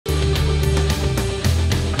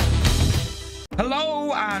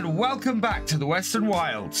Hello and welcome back to the Western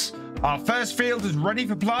Wilds. Our first field is ready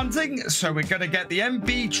for planting, so we're going to get the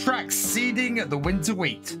MB track seeding the winter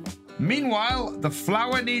wheat. Meanwhile, the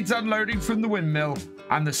flour needs unloading from the windmill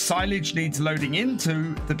and the silage needs loading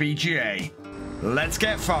into the BGA. Let's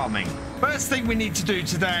get farming. First thing we need to do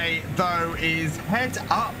today, though, is head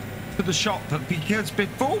up to the shop, because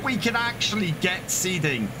before we can actually get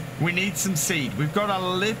seeding, we need some seed. We've got a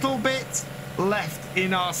little bit left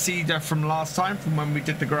in our seeder from last time, from when we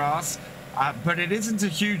did the grass, but it isn't a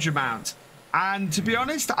huge amount. And to be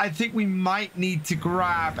honest, I think we might need to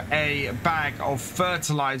grab a bag of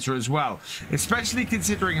fertilizer as well, especially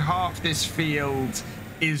considering half this field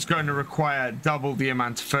is going to require double the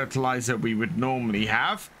amount of fertilizer we would normally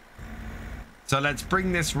have. So let's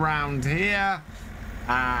bring this round here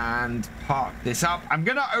and park this up. I'm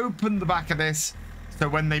going to open the back of this, so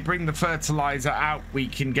when they bring the fertilizer out, we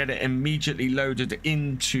can get it immediately loaded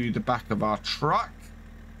into the back of our truck.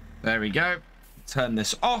 There we go. Turn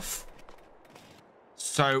this off.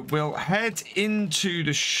 So we'll head into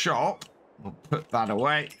the shop. We'll put that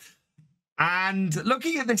away. And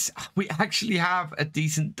looking at this, we actually have a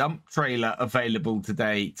decent dump trailer available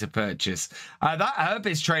today to purchase. That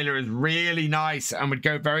Herbist trailer is really nice and would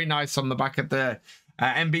go very nice on the back of the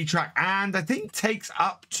MB track, and I think takes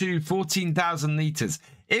up to 14,000 liters.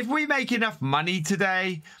 If we make enough money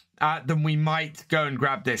today, then we might go and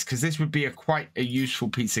grab this, because this would be quite a useful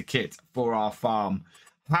piece of kit for our farm.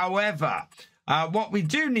 However, what we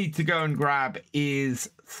do need to go and grab is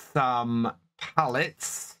some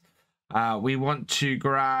pallets. We want to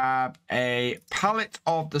grab a pallet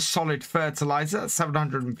of the solid fertilizer,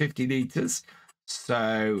 750 liters.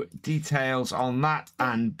 So details on that,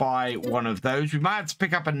 and buy one of those. We might have to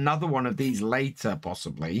pick up another one of these later,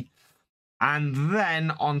 possibly. And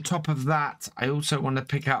then on top of that, I also want to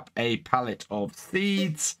pick up a pallet of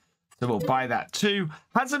seeds. So we'll buy that too.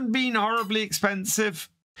 Hasn't been horribly expensive,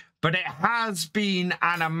 but it has been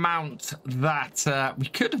an amount that we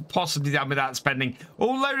could have possibly done without spending.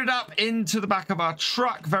 All loaded up into the back of our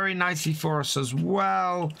truck very nicely for us as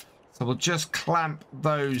well. So we'll just clamp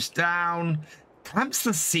those down. Clamps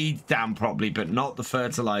the seeds down probably, but not the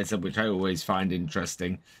fertilizer, which I always find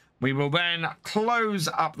interesting. We will then close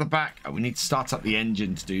up the back. Oh, we need to start up the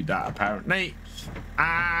engine to do that, apparently.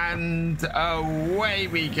 And away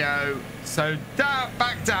we go. So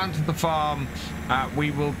back down to the farm. We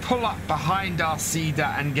will pull up behind our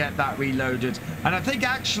seeder and get that reloaded. And I think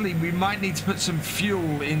actually we might need to put some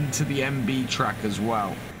fuel into the MB track as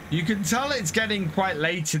well. You can tell it's getting quite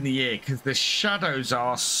late in the year because the shadows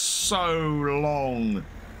are so long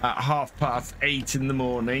at 8:30 in the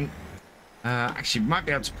morning. Actually, we might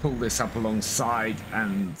be able to pull this up alongside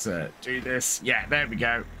and do this. Yeah, there we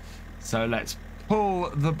go. So let's pull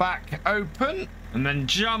the back open and then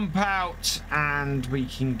jump out, and we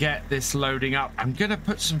can get this loading up. I'm going to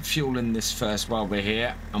put some fuel in this first while we're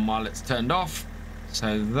here and while it's turned off.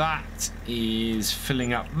 So that is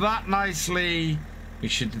filling up that nicely. We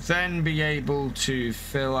should then be able to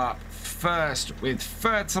fill up first with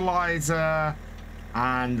fertilizer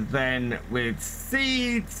and then with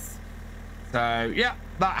seeds. So yeah,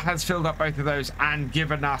 that has filled up both of those and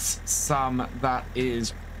given us some that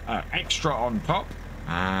is extra on top.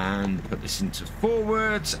 And put this into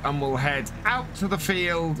forwards and we'll head out to the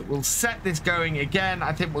field. We'll set this going again.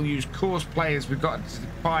 I think we'll use course players. We've got a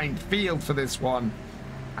defined field for this one,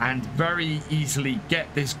 and very easily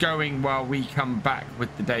get this going while we come back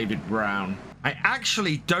with the David Brown. I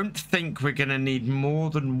actually don't think we're going to need more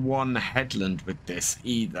than one headland with this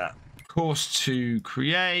either. Course to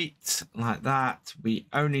create, like that. We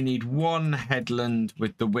only need one headland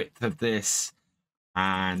with the width of this,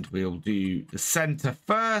 and we'll do the center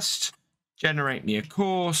first. Generate me a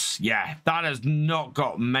course. Yeah, that has not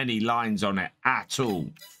got many lines on it at all.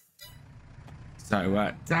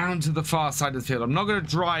 So down to the far side of the field. I'm not going to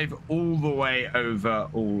drive all the way over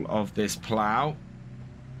all of this plow.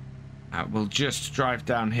 We'll just drive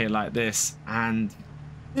down here like this, and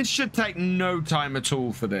it should take no time at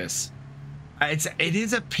all for this. It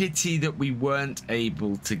is a pity that we weren't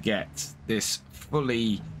able to get this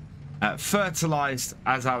fully fertilized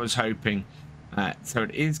as I was hoping. So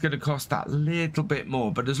it is going to cost that little bit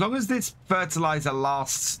more, but as long as this fertilizer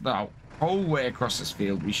lasts the whole way across this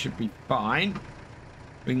field, we should be fine.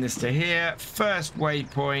 Bring this to here, first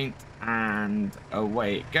waypoint, and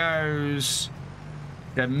away it goes.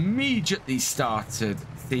 It immediately started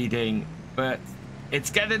seeding, but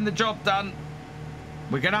it's getting the job done.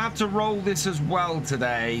 We're going to have to roll this as well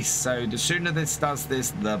today, so the sooner this does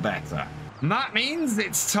this, the better. And that means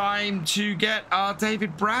it's time to get our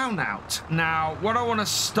David Brown out. Now, what I want to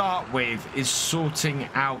start with is sorting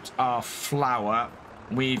out our flour.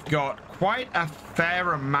 We've got quite a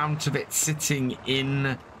fair amount of it sitting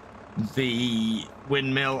in the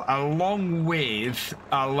windmill, along with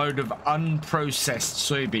a load of unprocessed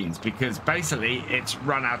soybeans, because basically it's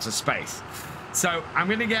run out of space. So I'm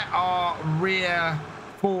going to get our rear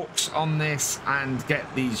forks on this and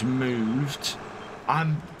get these moved.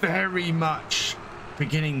 I'm very much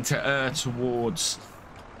beginning to err towards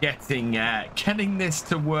getting this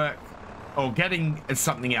to work, or getting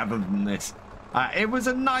something other than this. It was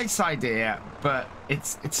a nice idea, but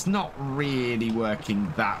it's not really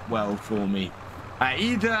working that well for me.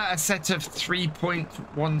 Either a set of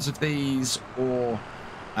 3-point of these, or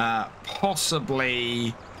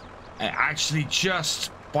possibly actually just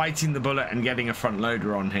biting the bullet and getting a front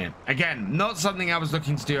loader on here. Again, not something I was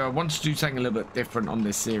looking to do. I want to do something a little bit different on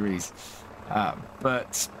this series,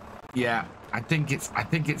 but yeah, I think it's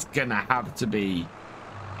gonna have to be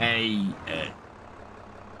a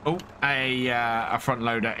front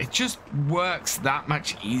loader. It just works that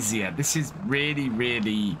much easier. This is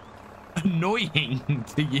really annoying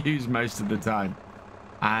to use most of the time,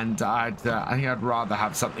 and I think I'd rather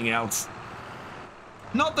have something else.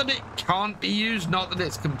 Not that it can't be used, not that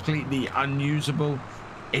it's completely unusable.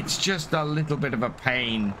 It's just a little bit of a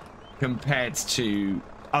pain compared to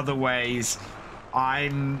other ways.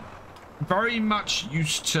 I'm very much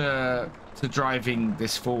used to driving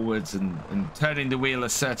this forwards and turning the wheel a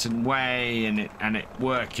certain way and it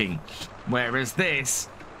working, whereas this,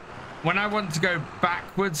 when I want to go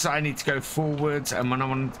backwards, I need to go forwards, and when I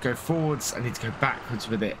want to go forwards, I need to go backwards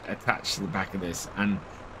with it attached to the back of this, and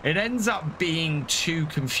it ends up being too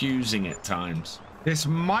confusing at times. This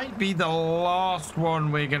might be the last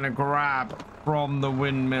one we're going to grab from the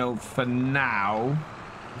windmill for now,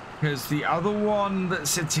 because the other one that's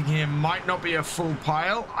sitting here might not be a full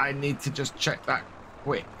pile. I need to just check that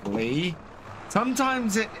quickly.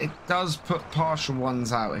 Sometimes it does put partial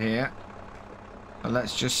ones out here. But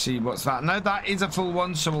let's just see what's that. No, that is a full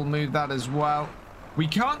one, so we'll move that as well. We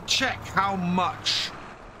can't check how much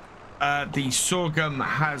the sorghum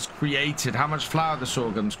has created, how much flour the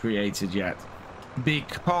sorghum's created yet,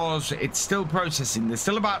 because it's still processing. There's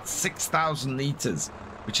still about 6,000 liters,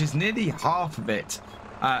 which is nearly half of it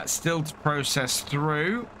still to process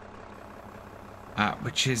through,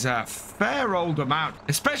 which is a fair old amount,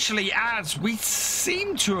 especially as we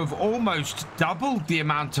seem to have almost doubled the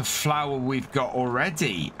amount of flour we've got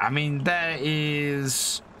already. I mean, there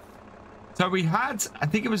is... So we had, I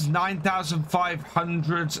think it was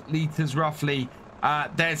 9,500 liters roughly.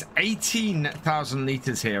 There's 18,000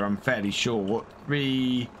 liters here, I'm fairly sure.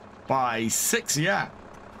 3 by 6, yeah.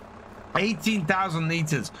 18,000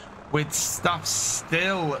 liters with stuff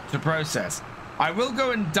still to process. I will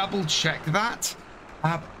go and double check that,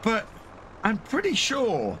 but I'm pretty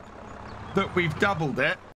sure that we've doubled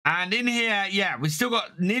it. And in here, yeah, we've still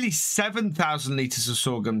got nearly 7,000 liters of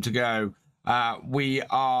sorghum to go. We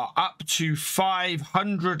are up to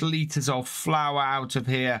 500 liters of flour out of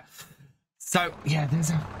here. So yeah, there's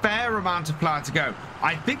a fair amount of flour to go.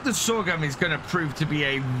 I think the sorghum is going to prove to be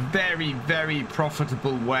a very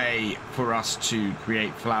profitable way for us to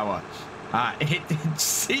create flour. It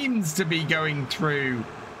seems to be going through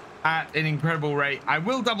at an incredible rate. I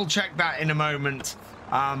will double check that in a moment,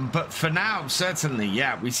 but for now, certainly,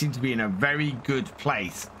 yeah, we seem to be in a very good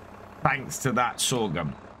place thanks to that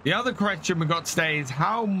sorghum. The other question we got today is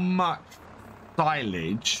how much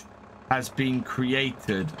silage has been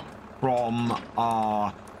created from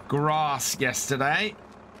our grass yesterday.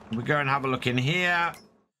 We go and have a look in here.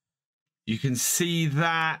 You can see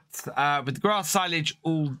that with the grass silage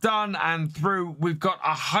all done and through, we've got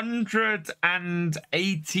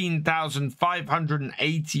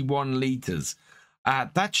 118,581 liters.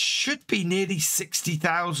 That should be nearly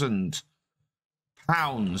 60,000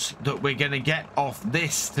 pounds that we're going to get off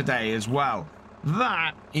this today as well.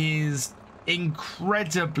 That is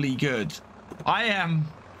incredibly good. I am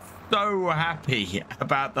so happy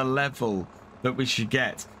about the level that we should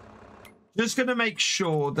get. Just going to make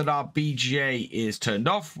sure that our BGA is turned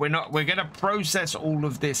off. We're going to process all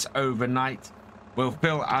of this overnight. We'll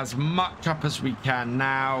fill as much up as we can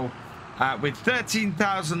now. With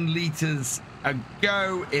 13,000 liters a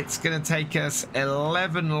go, it's going to take us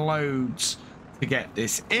 11 loads to get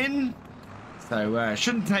this in. So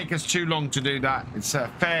shouldn't take us too long to do that. It's a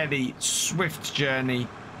fairly swift journey.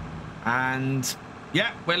 And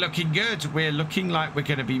yeah, we're looking good. We're looking like we're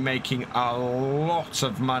going to be making a lot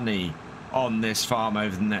of money on this farm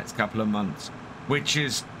over the next couple of months, which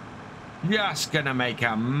is just going to make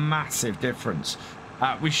a massive difference.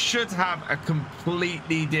 we should have a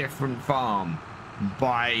completely different farm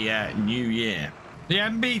by New Year. The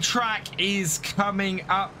MB track is coming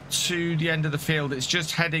up to the end of the field. It's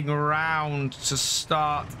just heading around to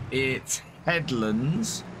start its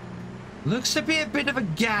headlands. Looks to be a bit of a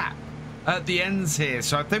gap at the ends here,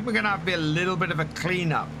 so I think we're going to have to be a little bit of a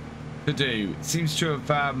cleanup to do. It seems to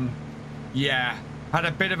have, yeah, had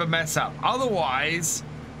a bit of a mess up. Otherwise,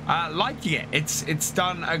 liking it. It's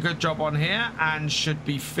done a good job on here and should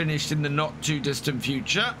be finished in the not too distant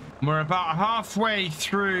future. We're about halfway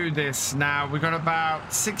through this now. We've got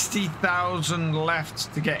about 60,000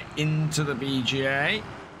 left to get into the BGA.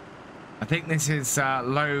 I think this is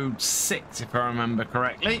load 6, if I remember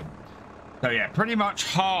correctly. So yeah, pretty much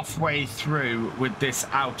halfway through with this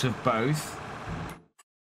out of both.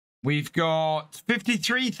 We've got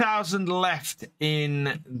 53,000 left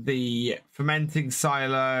in the fermenting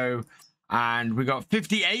silo, and we got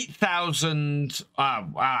 58,000.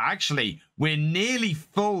 Actually, we're nearly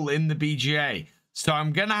full in the BGA. So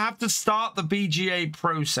I'm going to have to start the BGA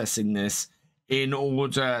processing this in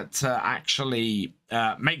order to actually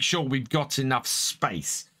make sure we've got enough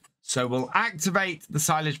space. So we'll activate the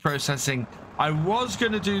silage processing. I was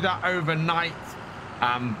going to do that overnight,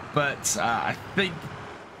 but I think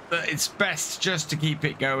that it's best just to keep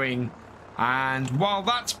it going. And while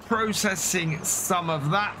that's processing some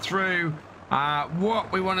of that through,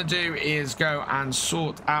 what we want to do is go and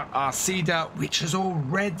sort out our seeder, which has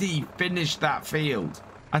already finished that field.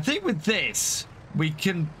 I think with this, we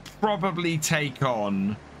can probably take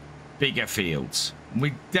on bigger fields.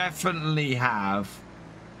 We definitely have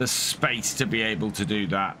the space to be able to do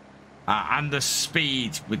that. And the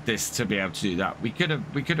speed with this to be able to do that. We could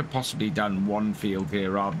have possibly done one field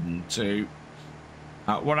here rather than two.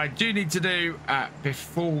 What I do need to do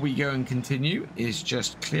before we go and continue is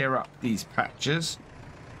just clear up these patches.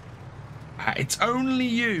 It's only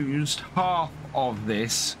used half of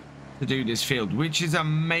this to do this field, which is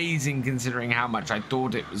amazing considering how much I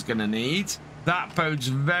thought it was going to need. That bodes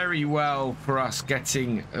very well for us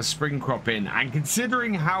getting a spring crop in, and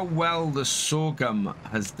considering how well the sorghum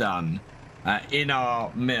has done in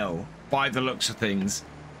our mill by the looks of things,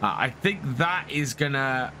 I think that is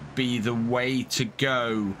gonna be the way to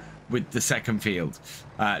go with the second field.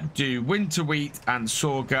 Do winter wheat and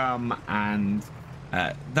sorghum, and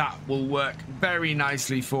that will work very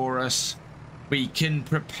nicely for us. We can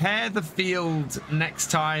prepare the field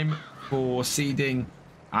next time for seeding.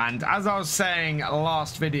 And as I was saying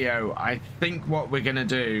last video, I think what we're going to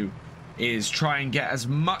do is try and get as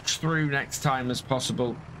much through next time as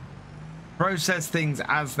possible. Process things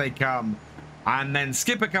as they come. And then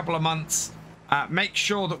skip a couple of months. Make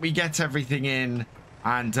sure that we get everything in.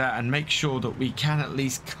 And make sure that we can at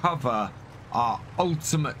least cover our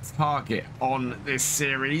ultimate target on this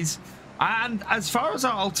series. And as far as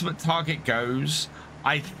our ultimate target goes,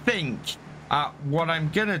 I think what I'm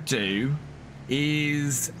going to do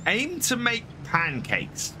is aim to make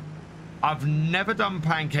pancakes. I've never done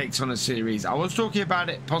pancakes on a series. I was talking about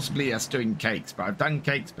it possibly us doing cakes, but I've done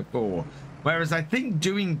cakes before. Whereas I think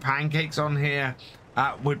doing pancakes on here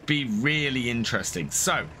would be really interesting.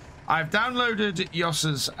 So I've downloaded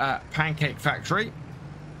Yossa's Pancake Factory,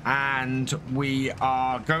 and we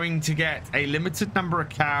are going to get a limited number of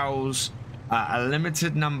cows, a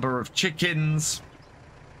limited number of chickens,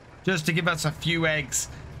 just to give us a few eggs,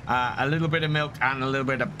 a little bit of milk and a little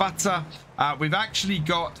bit of butter. We've actually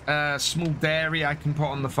got a small dairy I can put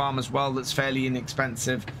on the farm as well that's fairly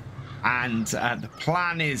inexpensive, and the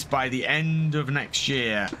plan is by the end of next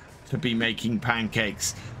year to be making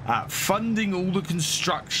pancakes, funding all the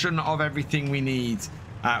construction of everything we need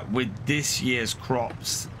with this year's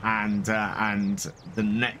crops and the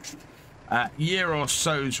next year or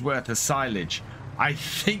so's worth of silage. I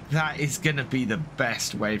think that is going to be the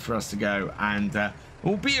best way for us to go, and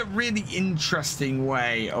will be a really interesting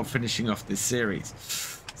way of finishing off this series.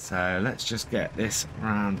 So let's just get this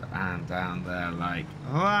round and down there like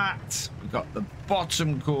that. We've got the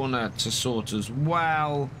bottom corner to sort as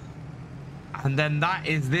well. And then that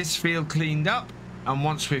is this field cleaned up. And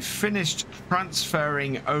once we've finished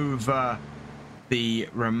transferring over the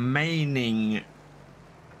remaining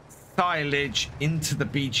silage into the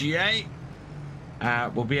BGA,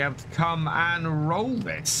 we'll be able to come and roll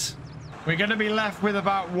this. We're going to be left with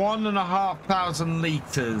about 1,500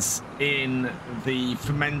 litres in the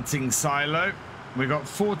fermenting silo. We've got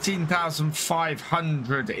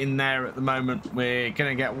 14,500 in there at the moment. We're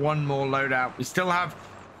going to get one more load out. We still have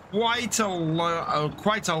quite a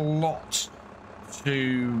lot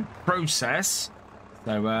to process.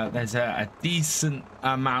 So there's a decent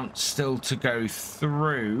amount still to go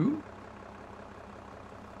through.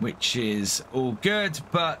 which is all good.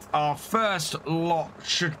 But our first lot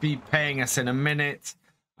should be paying us in a minute.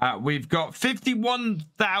 We've got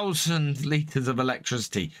 51,000 litres of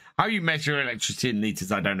electricity. How you measure electricity in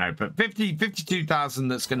litres, I don't know. But 52,000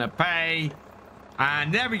 that's going to pay.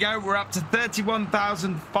 And there we go. We're up to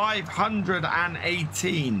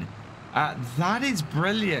 31,518. That is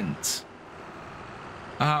brilliant.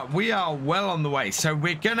 We are well on the way. So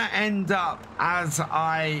we're going to end up, as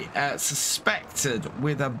I suspected,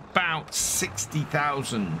 with about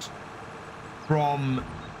 60,000 from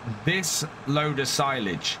this load of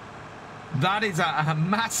silage. That is a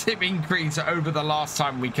massive increase over the last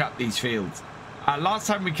time we cut these fields. Last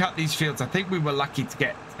time we cut these fields, I think we were lucky to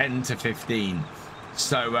get 10 to 15.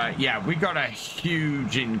 So yeah, we got a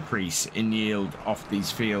huge increase in yield off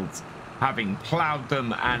these fields, having plowed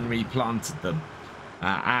them and replanted them.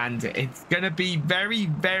 And it's going to be very,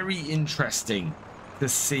 very interesting to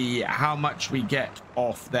see how much we get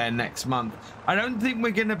off there next month. I don't think we're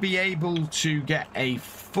going to be able to get a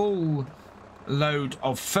full load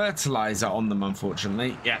of fertilizer on them,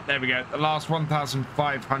 unfortunately. Yeah, there we go. The last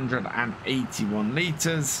 1,581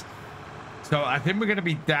 litres. So I think we're going to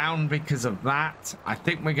be down because of that. I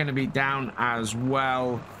think we're going to be down as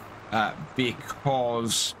well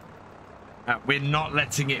because we're not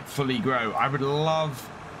letting it fully grow. I would love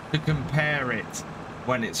to compare it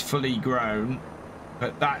when it's fully grown,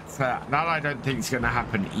 but that I don't think is going to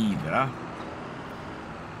happen either.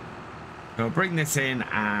 So I'll bring this in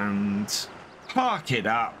and park it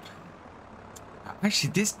up.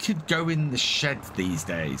 Actually, this could go in the shed these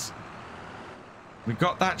days. We've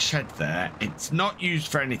got that shed there. It's not used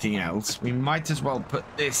for anything else. We might as well put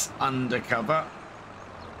this undercover.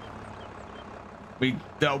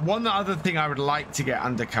 The one other thing I would like to get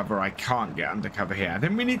undercover, I can't get undercover here. I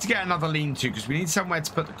think we need to get another lean-to because we need somewhere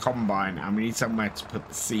to put the combine and we need somewhere to put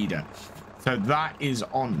the seeder. So that is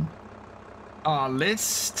on our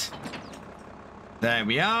list. There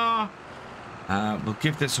we are. We'll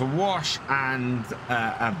give this a wash and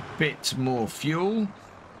a bit more fuel.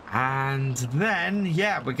 And then,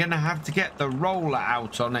 yeah, we're going to have to get the roller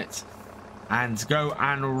out on it and go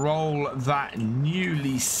and roll that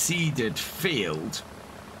newly seeded field.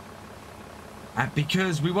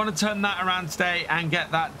 Because we want to turn that around today and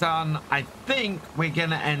get that done. I think we're going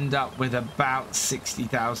to end up with about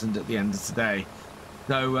 60,000 at the end of today.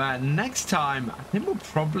 So next time, I think we'll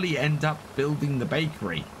probably end up building the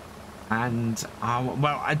bakery. And,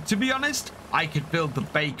 well, to be honest, I could build the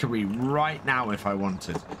bakery right now if I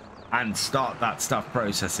wanted and start that stuff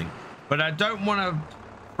processing. But I don't want to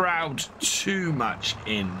crowd too much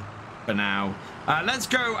in for now. Let's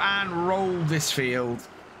go and roll this field,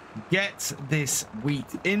 get this wheat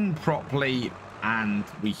in properly, and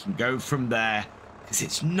we can go from there because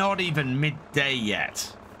it's not even midday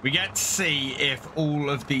yet. We get to see if all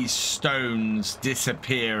of these stones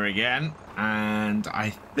disappear again, and I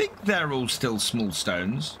think they're all still small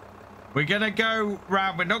stones. We're gonna go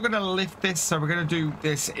round. We're not gonna lift this, so we're gonna do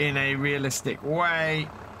this in a realistic way.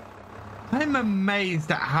 I'm amazed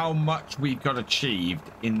at how much we've got achieved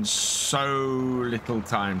in so little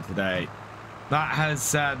time today. That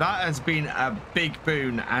has been a big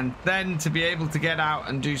boon, and then to be able to get out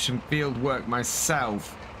and do some field work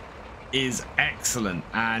myself is excellent.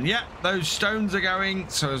 And yeah, those stones are going,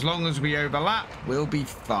 so as long as we overlap, we'll be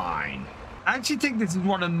fine. I actually think this is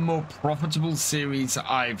one of the more profitable series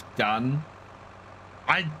I've done.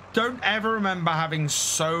 I don't ever remember having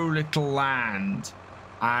so little land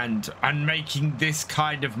and making this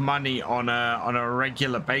kind of money on a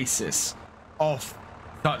regular basis off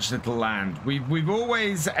such little land. We've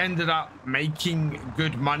always ended up making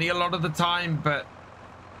good money a lot of the time, but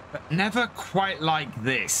never quite like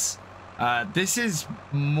this. This is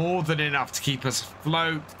more than enough to keep us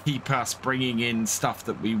afloat, keep us bringing in stuff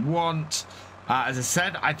that we want. As I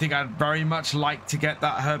said, I think I'd very much like to get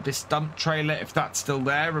that Herbist dump trailer if that's still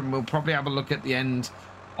there, and we'll probably have a look at the end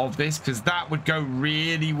of this because that would go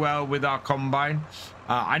really well with our combine.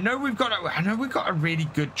 I know we've got a really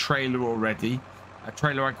good trailer already, a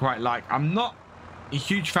trailer I quite like. I'm not a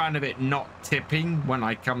huge fan of it not tipping when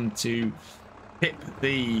I come to tip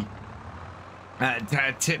the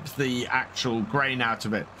actual grain out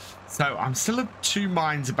of it. So I'm still of two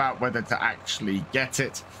minds about whether to actually get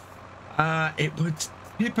it. It would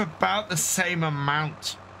tip about the same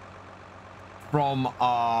amount from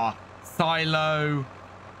our silo.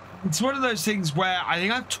 It's one of those things where I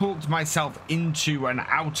think I've talked myself into and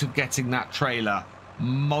out of getting that trailer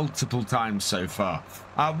multiple times so far.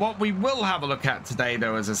 What we will have a look at today,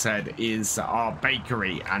 though, as I said, is our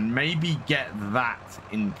bakery and maybe get that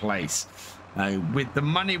in place. With the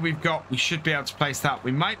money we've got, we should be able to place that.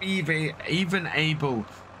 We might be even able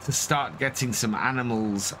to start getting some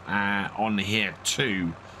animals on here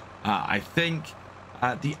too. I think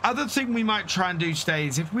the other thing we might try and do today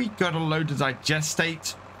is if we got a load of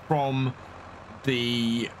digestate from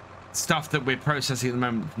the stuff that we're processing at the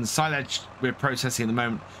moment, from the silage we're processing at the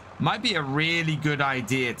moment, might be a really good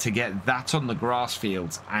idea to get that on the grass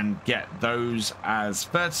fields and get those as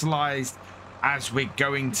fertilized as we're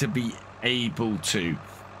going to be able to.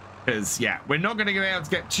 Because yeah, we're not going to be able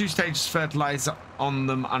to get 2 stages fertilizer on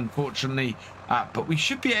them, unfortunately, but we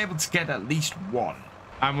should be able to get at least 1.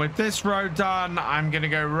 And with this row done, I'm going to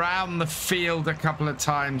go around the field a couple of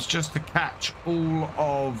times just to catch all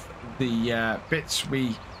of the bits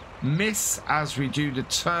we miss as we do the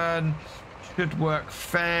turn. Should work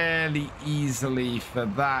fairly easily for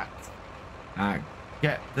that.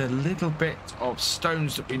 Get the little bit of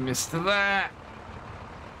stones that we missed there.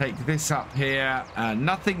 Take this up here.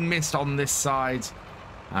 Nothing missed on this side,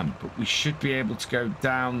 but we should be able to go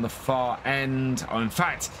down the far end. Oh, in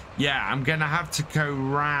fact, yeah, I'm gonna have to go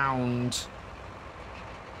round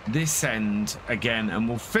this end again, and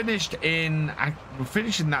we'll finish in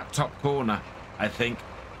that top corner, I think.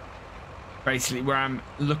 Basically where I'm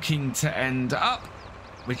looking to end up,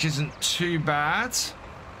 which isn't too bad.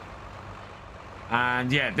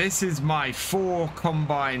 And yeah, this is my 4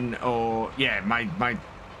 combine, or yeah, my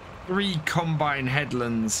 3 combine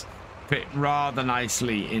headlands fit rather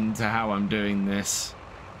nicely into how I'm doing this.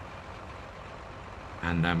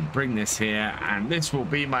 And then bring this here, and this will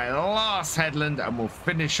be my last headland, and we'll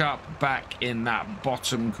finish up back in that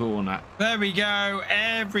bottom corner. There we go,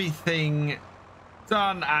 everything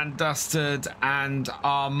done and dusted, and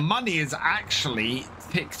our money is actually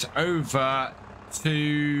ticked over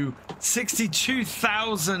to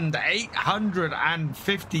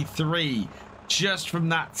 62,853 just from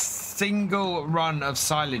that single run of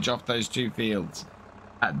silage off those 2 fields.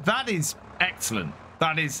 That is excellent.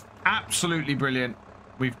 That is absolutely brilliant.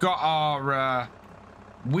 We've got our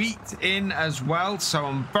wheat in as well, so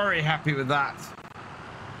I'm very happy with that.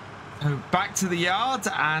 So back to the yard,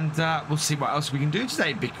 and we'll see what else we can do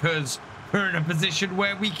today, because we're in a position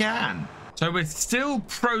where we can. So we're still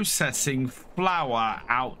processing flour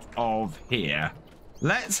out of here.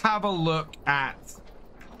 Let's have a look at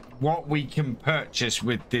what we can purchase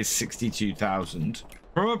with this 62,000.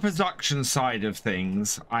 From a production side of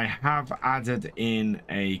things, I have added in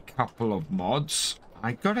a couple of mods.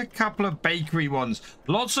 I got a couple of bakery ones.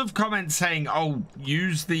 Lots of comments saying, oh,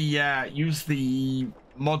 use the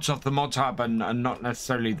mods off the mod hub and not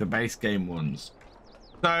necessarily the base game ones.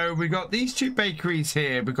 So we got these 2 bakeries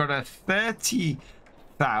here. We've got a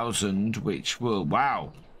 30,000, which will,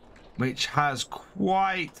 wow, which has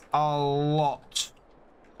quite a lot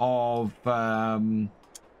of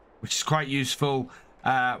which is quite useful.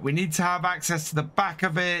 We need to have access to the back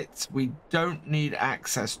of it. We don't need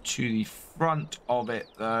access to the front of it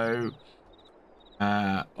though,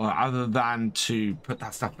 or other than to put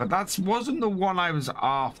that stuff. But that wasn't the one I was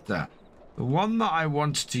after. The one that I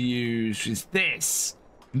wanted to use is this.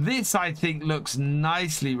 This I think looks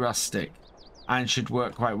nicely rustic and should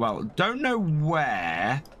work quite well. Don't know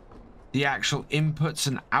where the actual inputs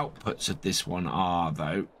and outputs of this one are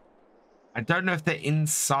though. I don't know if they're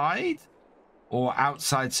inside or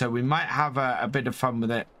outside, so we might have a bit of fun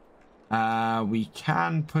with it. We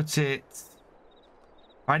can put it...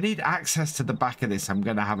 If I need access to the back of this, I'm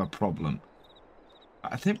going to have a problem.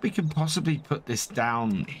 I think we can possibly put this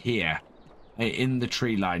down here in the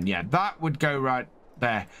tree line. Yeah, that would go right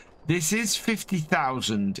there. This is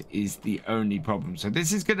 50,000 is the only problem. So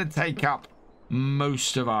this is going to take up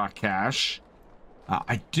most of our cash.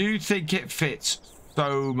 I do think it fits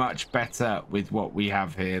so much better with what we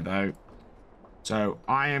have here though. So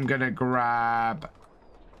I am going to grab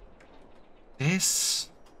this.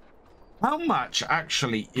 How much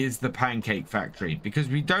actually is the pancake factory? Because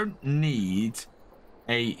we don't need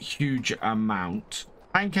a huge amount.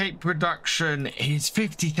 Pancake production is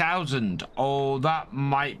 50,000. Oh, that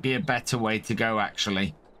might be a better way to go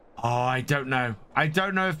actually. Oh, I don't know. I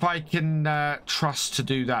don't know if I can trust to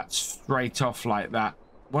do that straight off like that.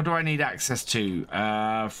 What do I need access to?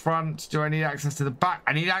 Front. Do I need access to the back?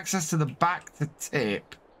 I need access to the back to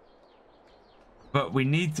tip. But we're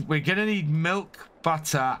gonna need milk,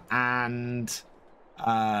 butter, and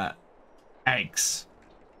eggs.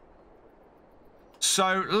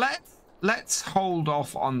 So let's hold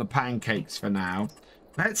off on the pancakes for now.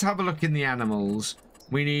 Let's have a look in the animals.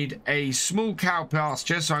 We need a small cow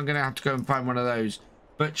pasture, so I'm gonna have to go and find one of those.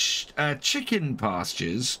 But chicken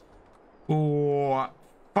pastures for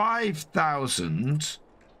 5,000.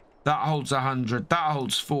 That holds 100. That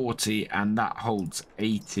holds 40, and that holds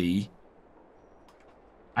 80.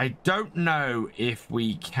 I don't know if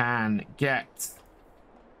we can get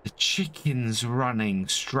the chickens running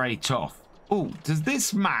straight off. Oh, does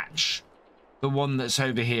this match the one that's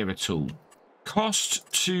over here at all?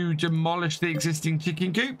 Cost to demolish the existing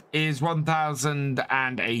chicken coop is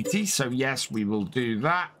 1,080. So yes, we will do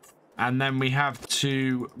that. And then we have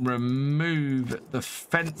to remove the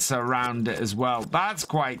fence around it as well. That's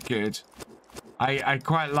quite good. I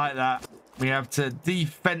quite like that. We have to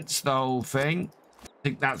defence the whole thing. I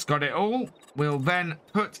think that's got it all. We'll then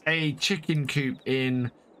put a chicken coop in.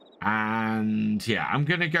 And yeah, I'm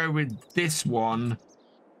going to go with this one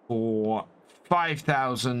for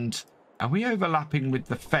 5,000. Are we overlapping with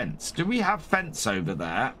the fence? Do we have fence over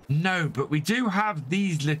there? No, but we do have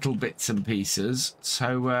these little bits and pieces.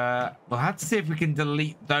 So we'll have to see if we can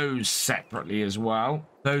delete those separately as well.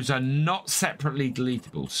 Those are not separately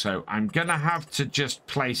deletable. So I'm going to have to just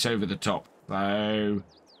place over the top. So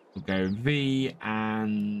we'll go V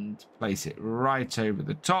and place it right over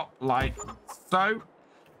the top like so.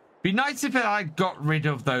 Be nice if I got rid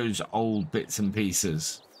of those old bits and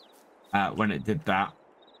pieces when it did that.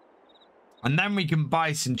 And then we can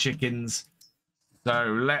buy some chickens. So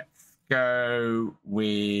let's go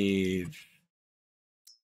with...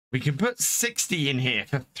 We can put 60 in here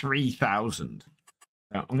for 3,000.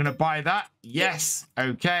 So I'm going to buy that. Yes.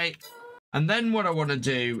 Okay. And then what I want to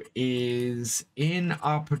do is in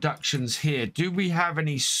our productions here, do we have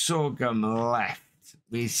any sorghum left?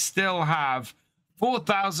 We still have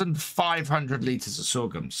 4,500 litres of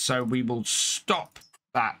sorghum. So we will stop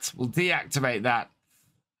that. We'll deactivate that.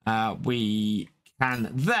 We can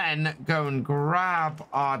then go and grab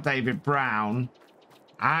our David Brown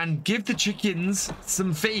and give the chickens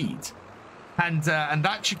some feed. And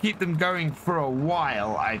that should keep them going for a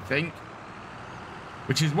while, I think.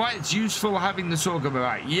 Which is why it's useful having the sorghum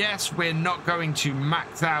about. Yes, we're not going to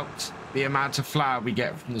max out the amount of flour we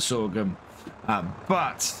get from the sorghum.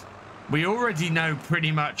 But we already know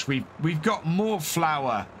pretty much we've got more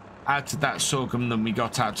flour out of that sorghum than we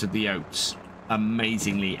got out of the oats.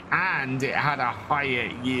 Amazingly. And it had a higher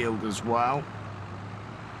yield as well.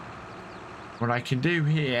 What I can do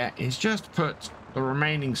here is just put the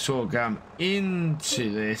remaining sorghum into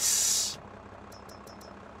this.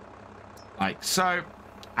 Like so.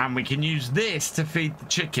 And we can use this to feed the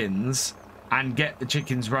chickens and get the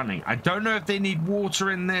chickens running. I don't know if they need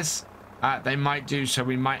water in this. They might do, so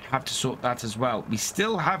we might have to sort that as well. We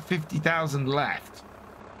still have 50,000 left.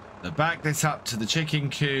 So back this up to the chicken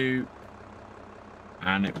coop.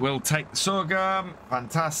 And it will take the sorghum.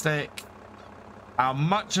 Fantastic. How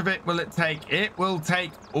much of it will it take? It will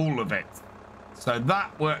take all of it. So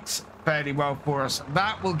that works fairly well for us.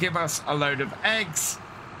 That will give us a load of eggs.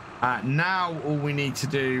 Now all we need to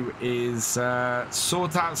do is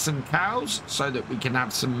sort out some cows so that we can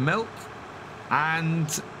have some milk.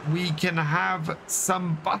 And we can have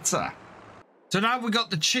some butter. So now we've got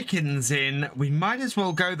the chickens in, we might as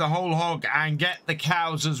well go the whole hog and get the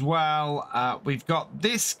cows as well. We've got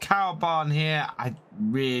this cow barn here. I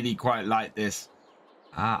really quite like this.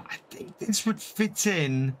 I think this would fit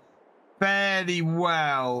in fairly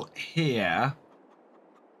well here.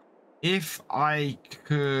 If I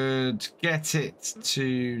could get it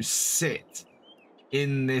to sit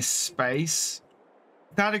in this space.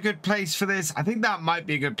 Is that a good place for this? I think that might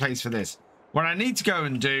be a good place for this. What I need to go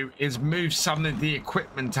and do is move some of the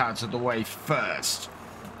equipment out of the way first.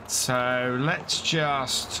 So let's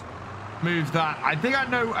just move that. I think I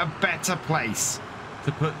know a better place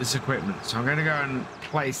to put this equipment. So I'm going to go and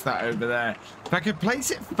place that over there. If I could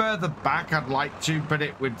place it further back, I'd like to, but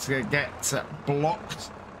it would get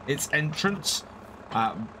blocked, its entrance,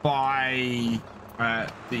 by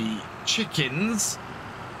the chickens.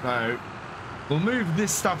 So we'll move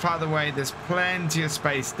this stuff out of the way. There's plenty of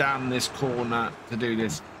space down this corner to do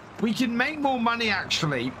this. We can make more money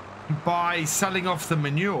actually by selling off the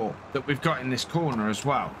manure that we've got in this corner as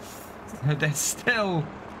well. So there's still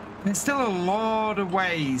a lot of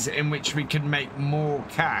ways in which we can make more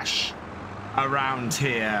cash around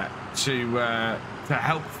here to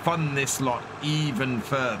help fund this lot even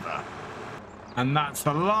further. And that's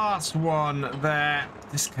the last one there.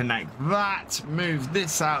 Disconnect that, move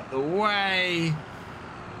this out the way,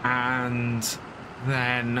 and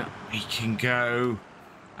then we can go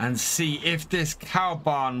and see if this cow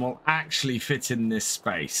barn will actually fit in this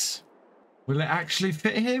space. Will it actually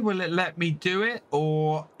fit here? Will it let me do it?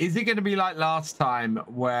 Or is it going to be like last time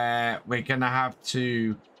where we're going to have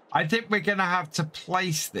to... I think we're going to have to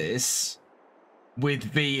place this with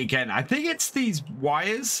V again. I think it's these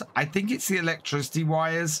wires. I think it's the electricity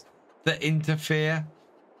wires that interfere.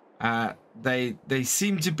 they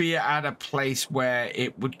seem to be at a place where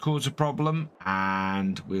it would cause a problem,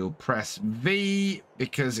 and we'll press V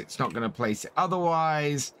because it's not going to place it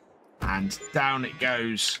otherwise, and down it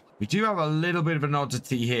goes. We do have a little bit of an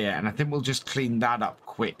oddity here, and I think we'll just clean that up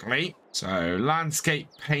quickly. So landscape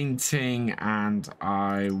painting, and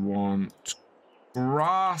I want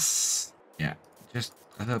grass. Yeah, just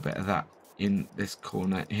a little bit of that in this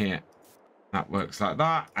corner here. That works like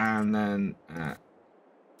that, and then a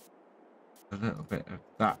little bit of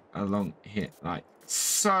that along here like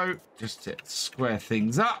so, just to square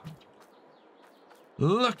things up.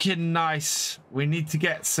 Looking nice. We need to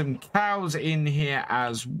get some cows in here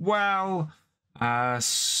as well.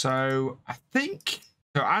 So I think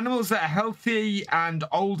so animals that are healthy and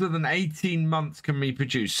older than 18 months can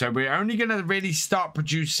reproduce. So we're only going to really start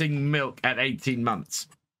producing milk at 18 months.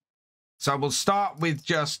 So we'll start with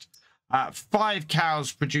just 5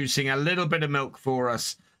 cows producing a little bit of milk for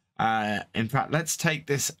us. In fact, let's take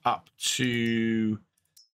this up to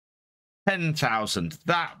 10,000.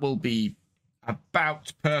 That will be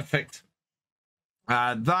about perfect.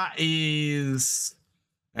 That is,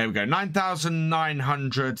 there we go,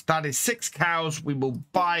 9,900. That is 6 cows. We will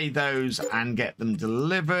buy those and get them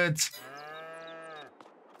delivered.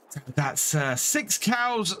 That's 6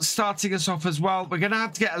 cows starting us off as well. We're going to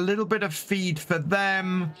have to get a little bit of feed for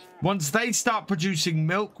them. Once they start producing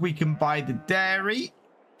milk, we can buy the dairy.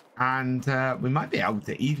 And we might be able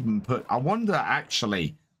to even put, I wonder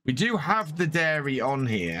actually, we do have the dairy on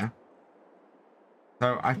here.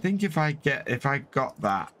 So I think if I got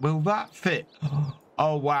that, will that fit?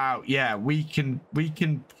 Oh wow, yeah, we can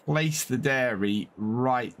place the dairy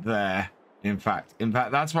right there. In fact,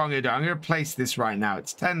 that's what I'm gonna do. I'm gonna place this right now.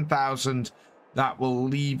 It's 10,000. That will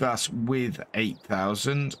leave us with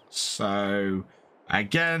 8,000. So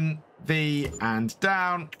again, V and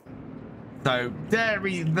down. So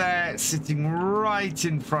dairy there, sitting right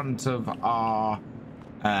in front of our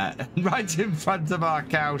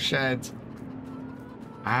cow shed.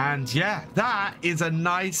 And yeah, that is a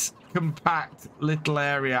nice compact little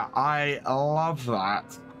area. I love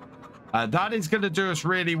that. That is going to do us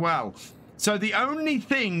really well. So the only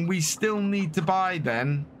thing we still need to buy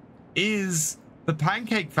then is the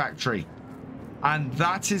pancake factory. And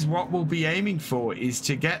that is what we'll be aiming for, is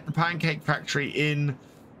to get the pancake factory in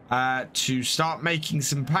to start making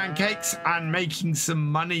some pancakes and making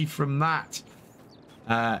some money from that.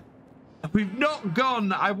 We've not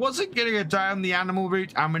gone, I wasn't going to go down the animal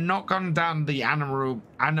route, and we're not gone down the animal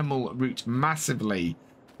route massively.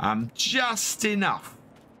 Just enough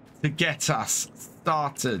to get us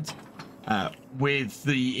started with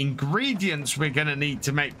the ingredients we're going to need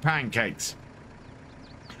to make pancakes.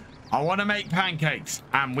 I want to make pancakes,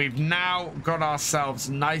 and we've now got ourselves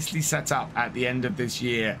nicely set up at the end of this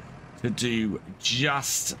year to do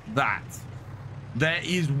just that. There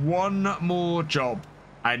is one more job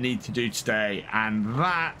I need to do today, and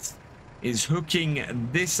that is hooking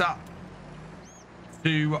this up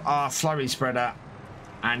to our slurry spreader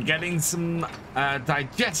and getting some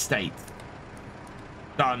digestate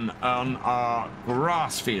done on our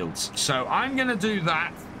grass fields. So I'm going to do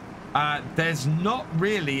that. There's not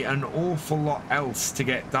really an awful lot else to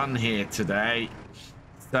get done here today.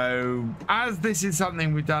 So as this is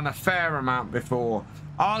something we've done a fair amount before,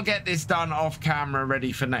 I'll get this done off camera,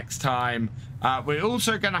 ready for next time. We're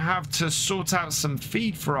also going to have to sort out some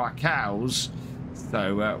feed for our cows.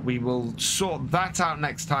 So we will sort that out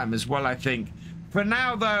next time as well, I think. For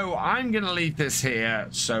now, though, I'm going to leave this here.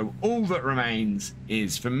 So all that remains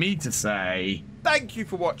is for me to say thank you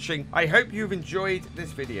for watching. I hope you've enjoyed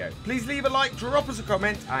this video. Please leave a like, drop us a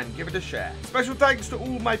comment, and give it a share. Special thanks to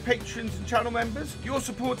all my patrons and channel members. Your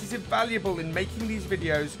support is invaluable in making these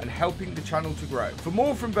videos and helping the channel to grow. For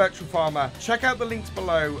more from Virtual Farmer, check out the links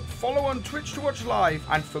below, follow on Twitch to watch live,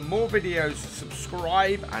 and for more videos,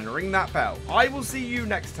 subscribe and ring that bell. I will see you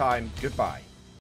next time. Goodbye.